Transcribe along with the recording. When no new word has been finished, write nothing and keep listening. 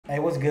Hey,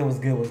 what's good, what's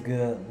good, what's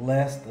good?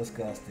 Let's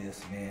discuss this,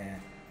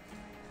 man.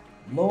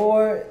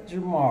 Lord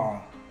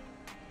Jamar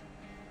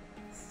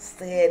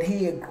said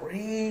he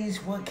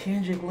agrees with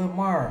Kendrick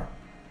Lamar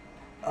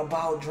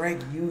about Drake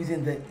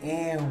using the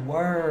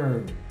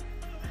N-word.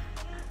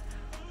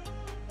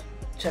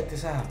 Check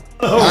this out.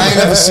 I ain't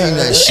never seen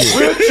that shit.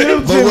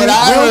 But what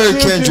I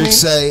heard Kendrick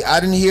say, I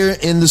didn't hear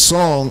it in the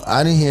song,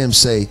 I didn't hear him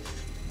say,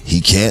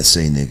 he can't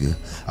say nigga.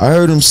 I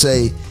heard him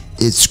say,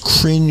 it's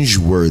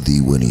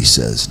cringeworthy when he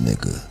says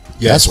nigga.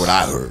 Yes. That's what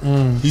I heard.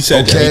 He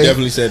said that. He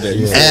definitely said that.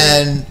 Yeah.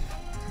 And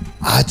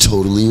I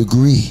totally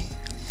agree.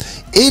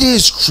 It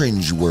is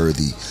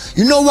cringeworthy.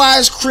 You know why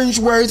it's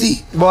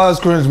cringeworthy? Why is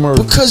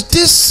cringeworthy? Because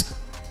this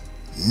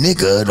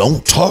nigga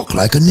don't talk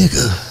like a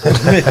nigga.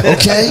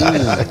 Okay?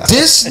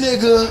 This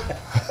nigga,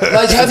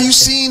 like, have you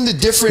seen the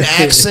different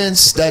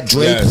accents that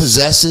Drake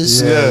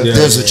possesses?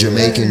 There's a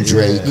Jamaican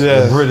Drake.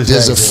 British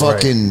there's accent, a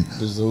fucking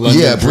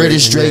right.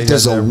 British Drake.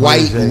 There's a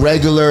white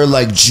regular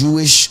like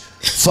Jewish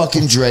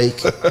fucking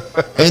Drake.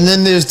 And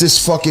then there's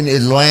this fucking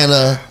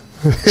Atlanta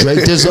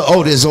Drake.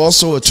 There's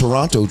also a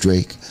Toronto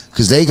Drake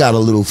because they got a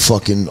little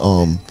fucking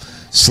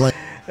slang.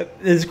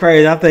 It's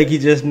crazy. I think he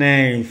just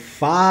named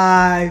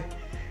 5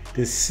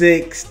 to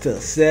 6 to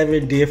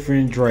 7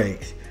 different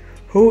Drakes.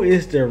 Who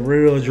is the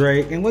real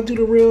Drake, and what do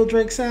the real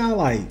Drake sound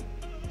like?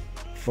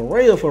 For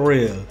real, for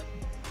real.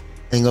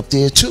 Up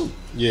there too.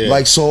 Yeah.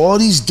 Like, so all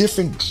these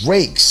different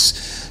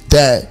Drakes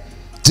that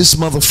this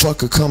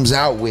motherfucker comes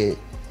out with,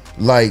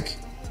 like,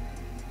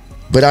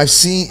 but I've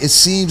seen, it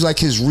seems like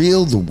his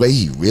real, the way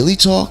he really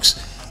talks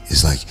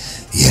is like,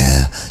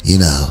 yeah, you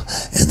know,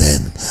 and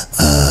then,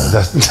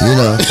 you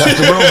know. That's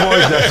the real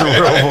voice, that's the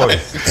real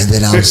voice. And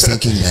then I was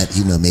thinking that,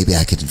 you know, maybe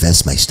I could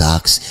invest my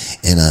stocks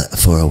in a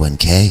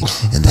 401k,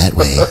 and that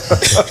way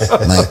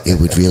it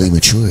would really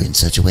mature in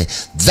such a way.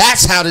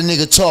 That's how the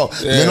nigga talk.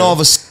 And then all of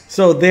a sudden.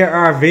 So there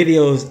are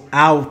videos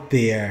out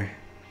there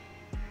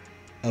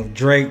of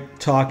Drake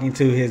talking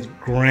to his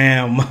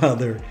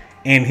grandmother,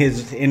 and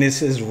it's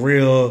his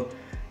real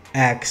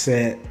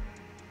accent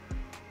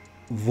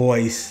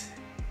voice.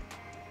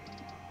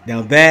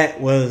 Now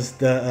that was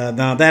the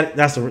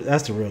that's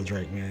the real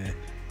Drake, man.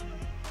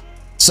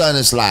 Son,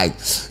 it's like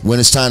when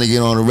it's time to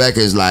get on the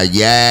record, it's like,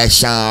 yeah,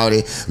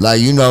 shawty,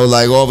 like, you know,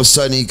 like all of a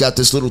sudden he got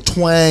this little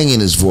twang in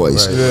his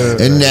voice,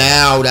 right. And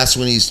now that's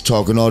when he's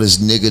talking all this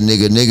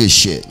nigga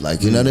shit,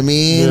 like, you know what I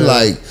mean?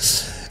 Like,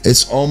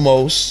 it's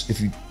almost,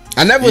 if you,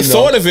 I never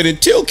thought of it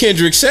until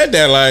Kendrick said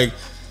that. Like,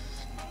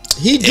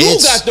 he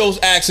got those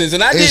accents,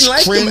 and I didn't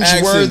like them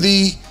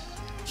accents.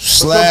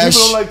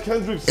 Slash like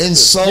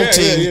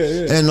insulting,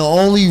 and the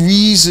only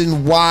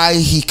reason why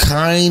he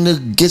kind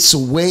of gets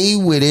away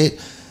with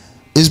it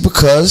is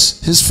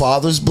because his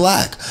father's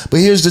black.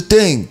 But here's the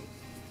thing: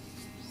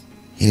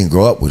 he didn't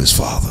grow up with his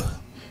father.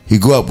 He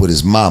grew up with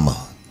his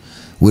mama,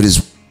 with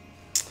his.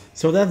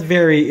 So that's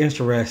very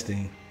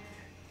interesting.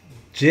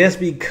 Just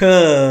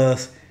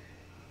because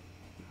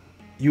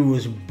you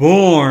was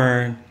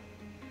born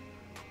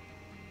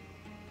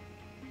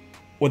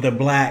with a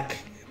black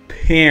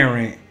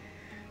parent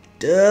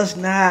does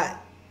not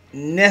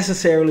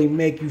necessarily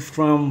make you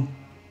from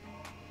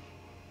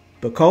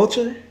the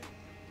culture.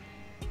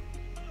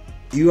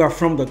 You are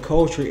from the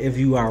culture if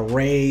you are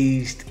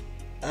raised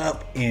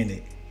up in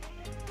it.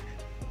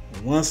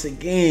 Once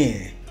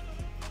again,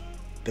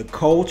 the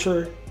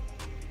culture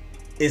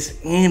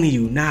is in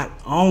you, not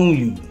on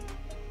you.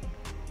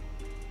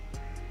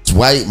 It's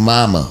white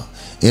mama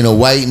in a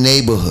white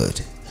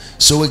neighborhood.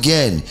 So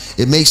again,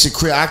 it makes it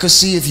clear. I could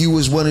see if you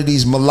was one of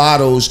these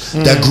mulattoes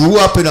that grew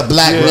up in a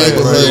black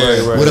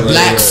neighborhood with a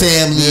black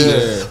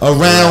family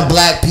around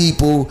black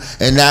people,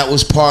 and that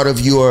was part of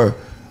your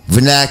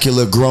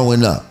vernacular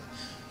growing up.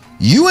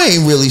 You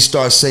ain't really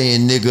start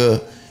saying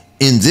nigga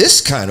in this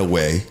kind of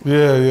way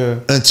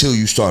until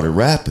you started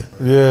rapping.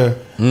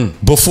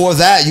 Before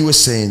that, you were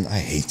saying, I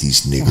hate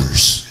these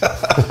niggers.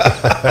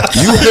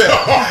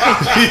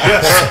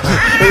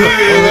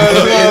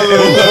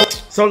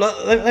 So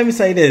let me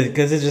say this,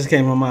 because it just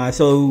came to my mind.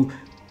 So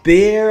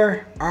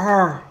there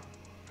are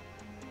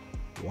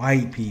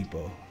white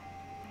people,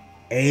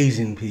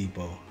 Asian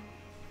people,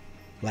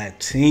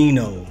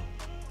 Latino,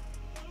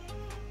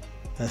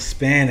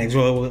 Hispanics,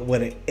 or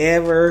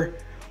whatever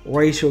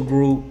racial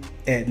group,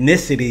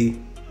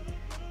 ethnicity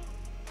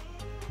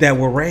that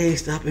were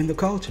raised up in the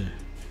culture.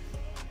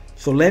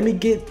 So let me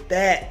get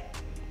that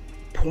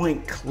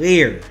point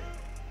clear.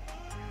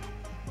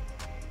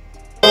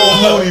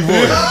 Before you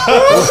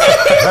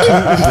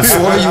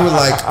were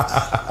like,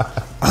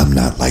 I'm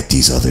not like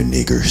these other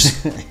niggers.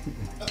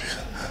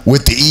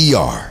 With the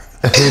ER.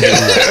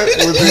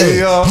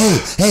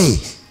 Hey,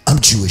 I'm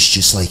Jewish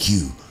just like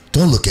you.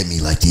 Don't look at me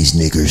like these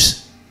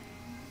niggers.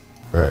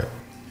 Right.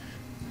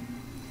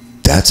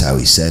 That's how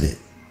he said it.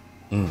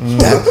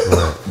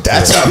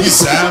 That's how he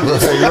sounded.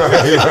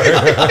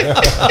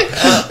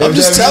 I'm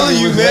just telling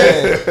you,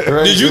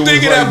 man. Did you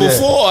think of that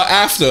before or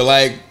after?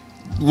 Like,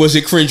 was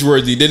it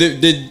cringeworthy?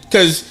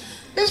 Because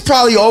it's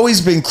probably always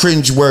been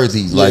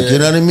cringeworthy, like, you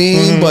know what I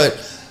mean? But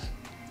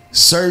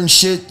certain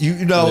shit,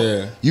 you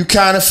know, you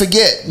kind of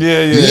forget. You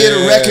hear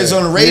the records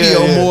on the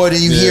radio more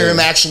than you hear him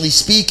actually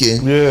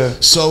speaking.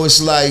 So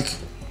it's like,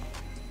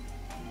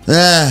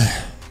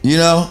 you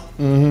know,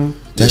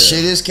 that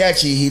shit is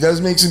catchy. He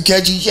does make some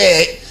catchy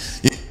shit.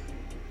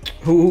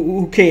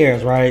 Who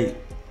cares, right?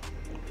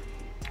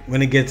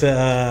 When it gets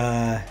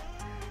to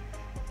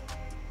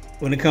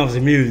when it comes to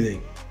music,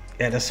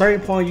 at a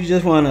certain point, you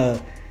just want to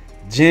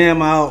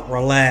jam out,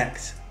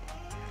 relax,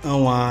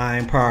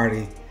 unwind,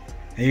 party,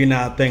 and you're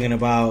not thinking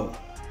about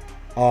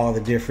all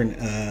the different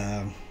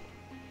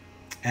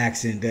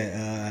accent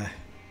that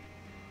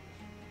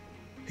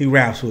he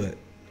raps with.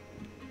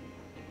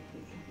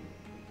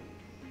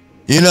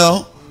 You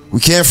know, we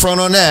can't front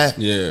on that.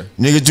 Yeah,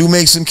 nigga do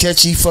make some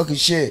catchy fucking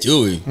shit.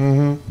 Do he?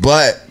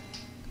 But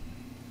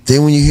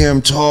then when you hear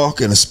him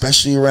talk, and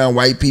especially around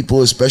white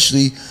people,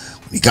 especially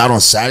when he got on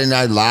Saturday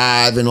Night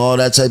Live and all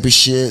that type of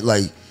shit,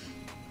 like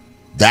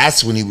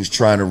that's when he was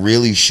trying to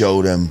really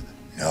show them,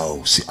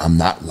 no, see, I'm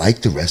not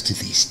like the rest of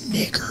these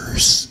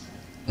niggers.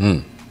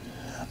 I'm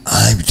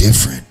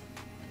different.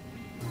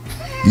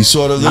 You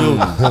saw the little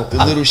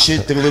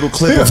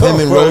clip of him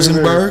and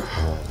Rosenberg?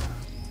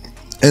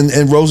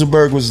 And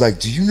Rosenberg was like,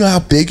 do you know how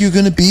big you're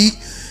gonna be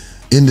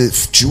in the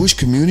Jewish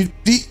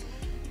community?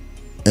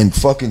 And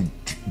fucking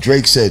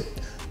Drake said,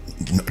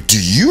 do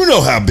you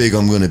know how big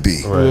I'm gonna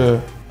be?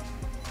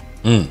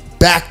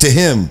 Back to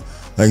him.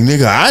 Like,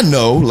 nigga, I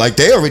know. Like,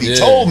 they already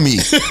told me.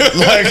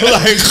 I've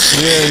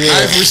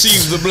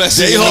received the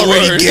blessing. They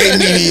already gave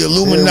me the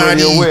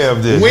Illuminati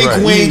wink,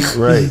 wink.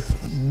 Right.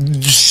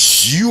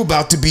 You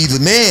about to be the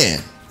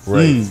man.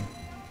 Right.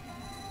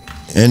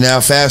 And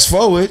now fast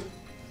forward.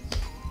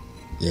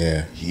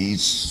 Yeah.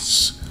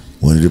 He's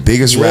one of the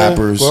biggest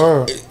rappers.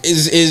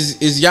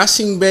 Is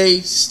Yasin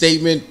Bey's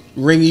statement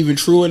ring even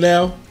truer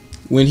now?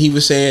 When he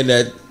was saying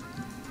that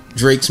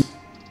Drake's...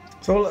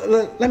 So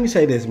let me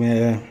say this,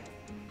 man.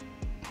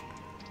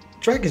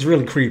 Drake is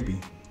really creepy.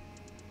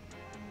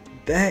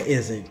 That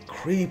is a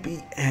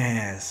creepy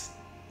ass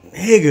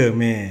nigga,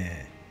 man.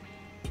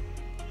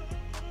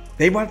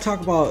 They want to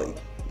talk about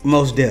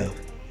Mos Def.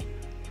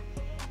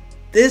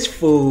 This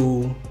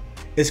fool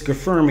is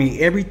confirming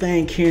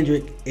everything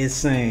Kendrick is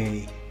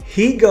saying.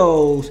 He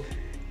goes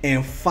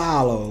and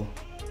follow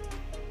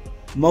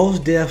Mos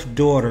Def's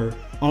daughter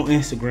on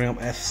Instagram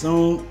as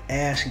soon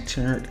as she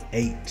turned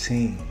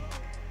 18.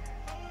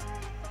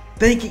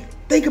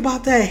 Think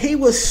about that. He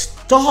was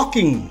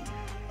stalking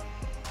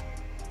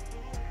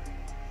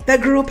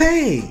that girl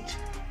Paige.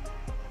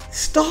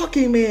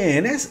 Stalking,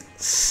 man. That's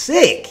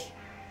sick.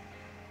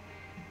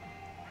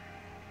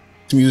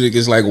 Music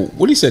is like,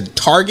 what he said,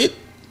 Target?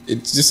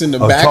 It's just in the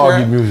background.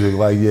 Target music,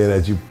 like,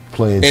 that you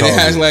playing. And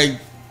Target.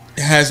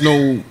 It has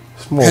no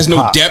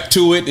depth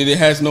to it, and it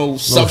has no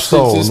substance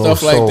soul, and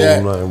stuff like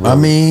that. Really. I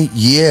mean,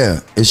 yeah,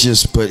 it's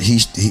just, but he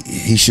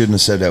shouldn't have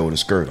said that with a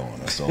skirt on.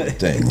 That's the only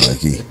thing. Like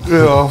he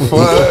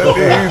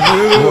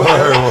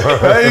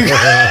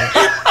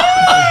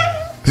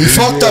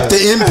fucked up the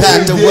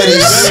impact of what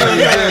he said.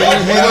 He had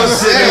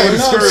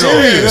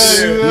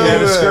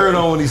a skirt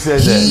on when he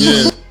said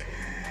that.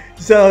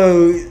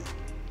 So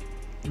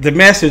the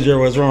messenger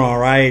was wrong,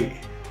 right?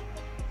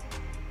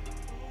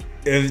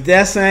 If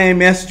that same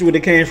message would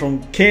have came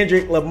from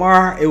Kendrick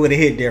Lamar, it would have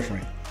hit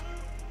different.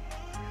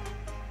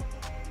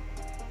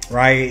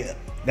 Right?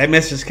 That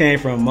message came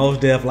from Mos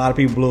Def. A lot of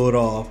people blew it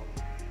off.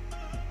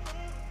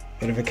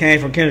 But if it came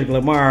from Kendrick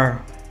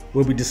Lamar,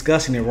 we'll be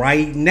discussing it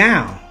right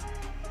now.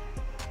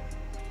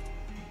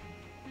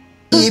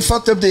 He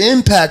fucked up the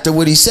impact of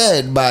what he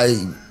said by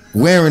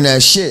wearing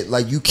that shit.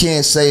 Like, you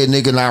can't say a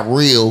nigga not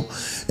real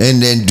and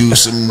then do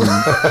some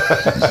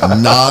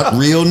not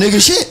real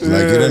nigga shit.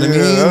 Like, you know what I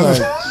mean?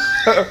 Like,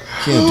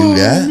 can't do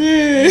that.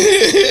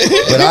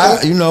 But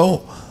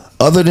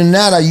other than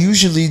that, I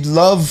usually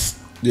love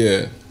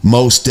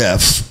Mos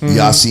Def,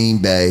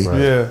 Yasin Bey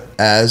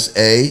as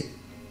a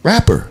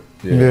rapper.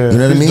 You know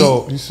what I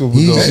mean? He's super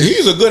dope.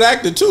 He's a good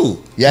actor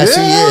too. Yes,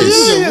 he is.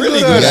 He's a really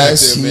good actor, man.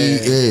 Yes, he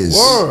is.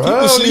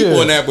 People sleep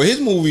on that, but his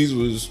movies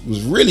was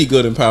really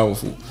good and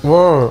powerful.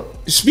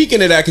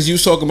 Speaking of that, because you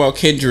was talking about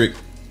Kendrick,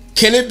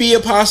 can it be a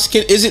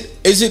possible? Is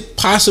it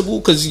possible?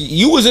 Because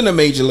you was in a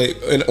major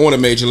on a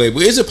major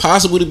label. Is it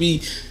possible to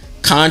be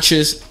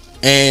conscious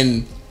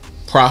and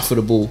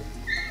profitable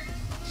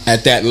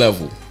at that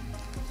level?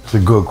 It's a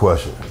good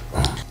question.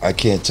 I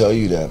can't tell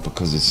you that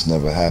because it's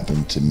never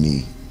happened to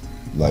me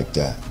like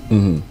that.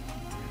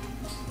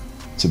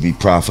 To be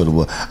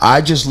profitable,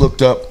 I just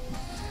looked up.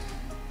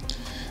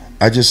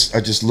 I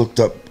just looked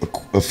up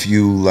a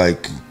few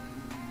like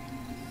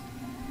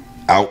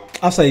out.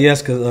 I'll say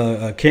yes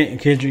because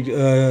Kendrick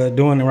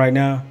doing it right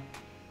now.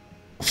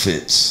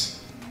 Fits,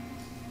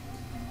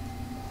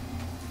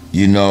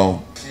 and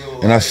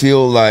I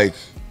feel like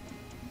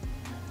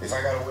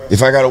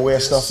if I gotta wear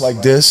stuff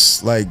like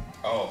this, like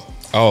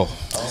I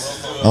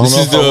don't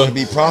know if I want to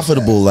be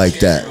profitable like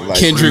that. Like,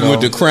 Kendrick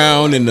with the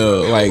crown and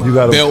the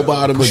bell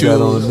bottom shoes. That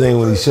on the thing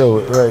when he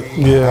showed it, right?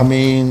 Yeah, I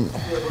mean,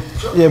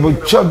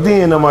 but Chuck D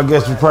and them, I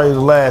guess, were probably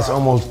the last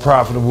almost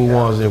profitable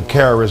ones, and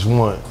Karis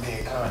one.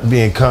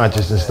 being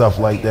conscious and stuff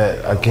like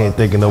that. I can't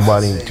think of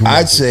nobody too much.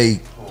 I'd say.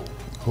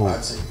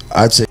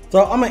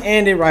 So I'm gonna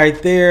end it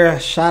right there.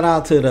 Shout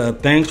out to the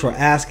Thanks for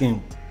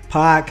Asking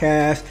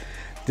podcast.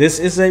 This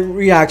is a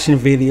reaction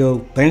video.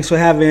 Thanks for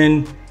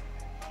having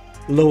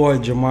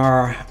Lord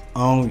Jamar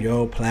on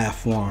your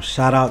platform.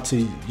 Shout out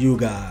to you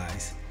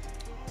guys.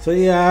 So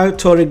yeah, I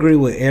totally agree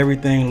with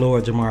everything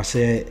Lord Jamar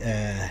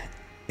said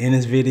in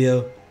this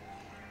video.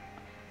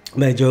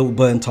 Let Joe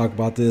Budden talk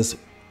about this.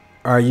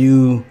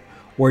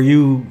 Were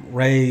you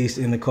raised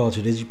in the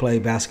culture? Did you play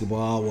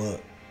basketball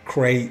with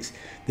crates?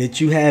 Did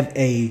you have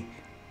a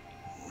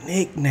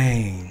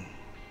nickname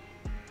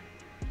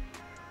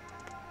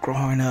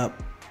growing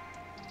up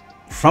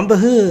from the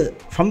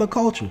hood, from the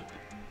culture?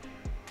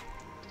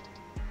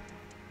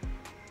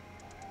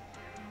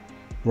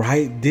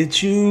 Right?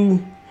 Did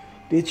you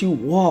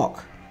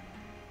walk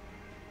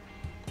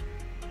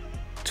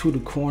to the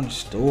corner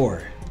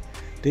store?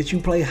 Did you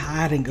play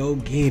hide and go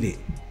get it?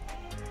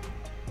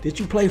 Did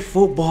you play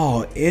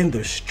football in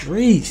the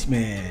streets,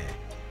 man?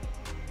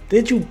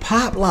 Did you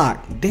pop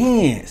lock,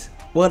 dance,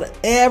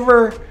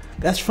 whatever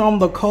that's from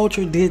the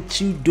culture?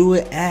 Did you do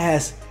it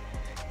as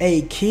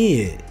a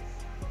kid?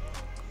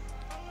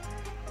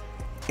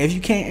 If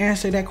you can't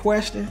answer that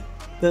question,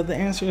 the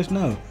answer is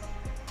no.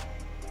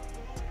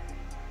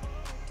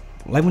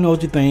 Let me know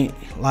what you think.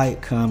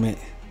 Like, comment.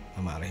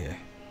 I'm out of here.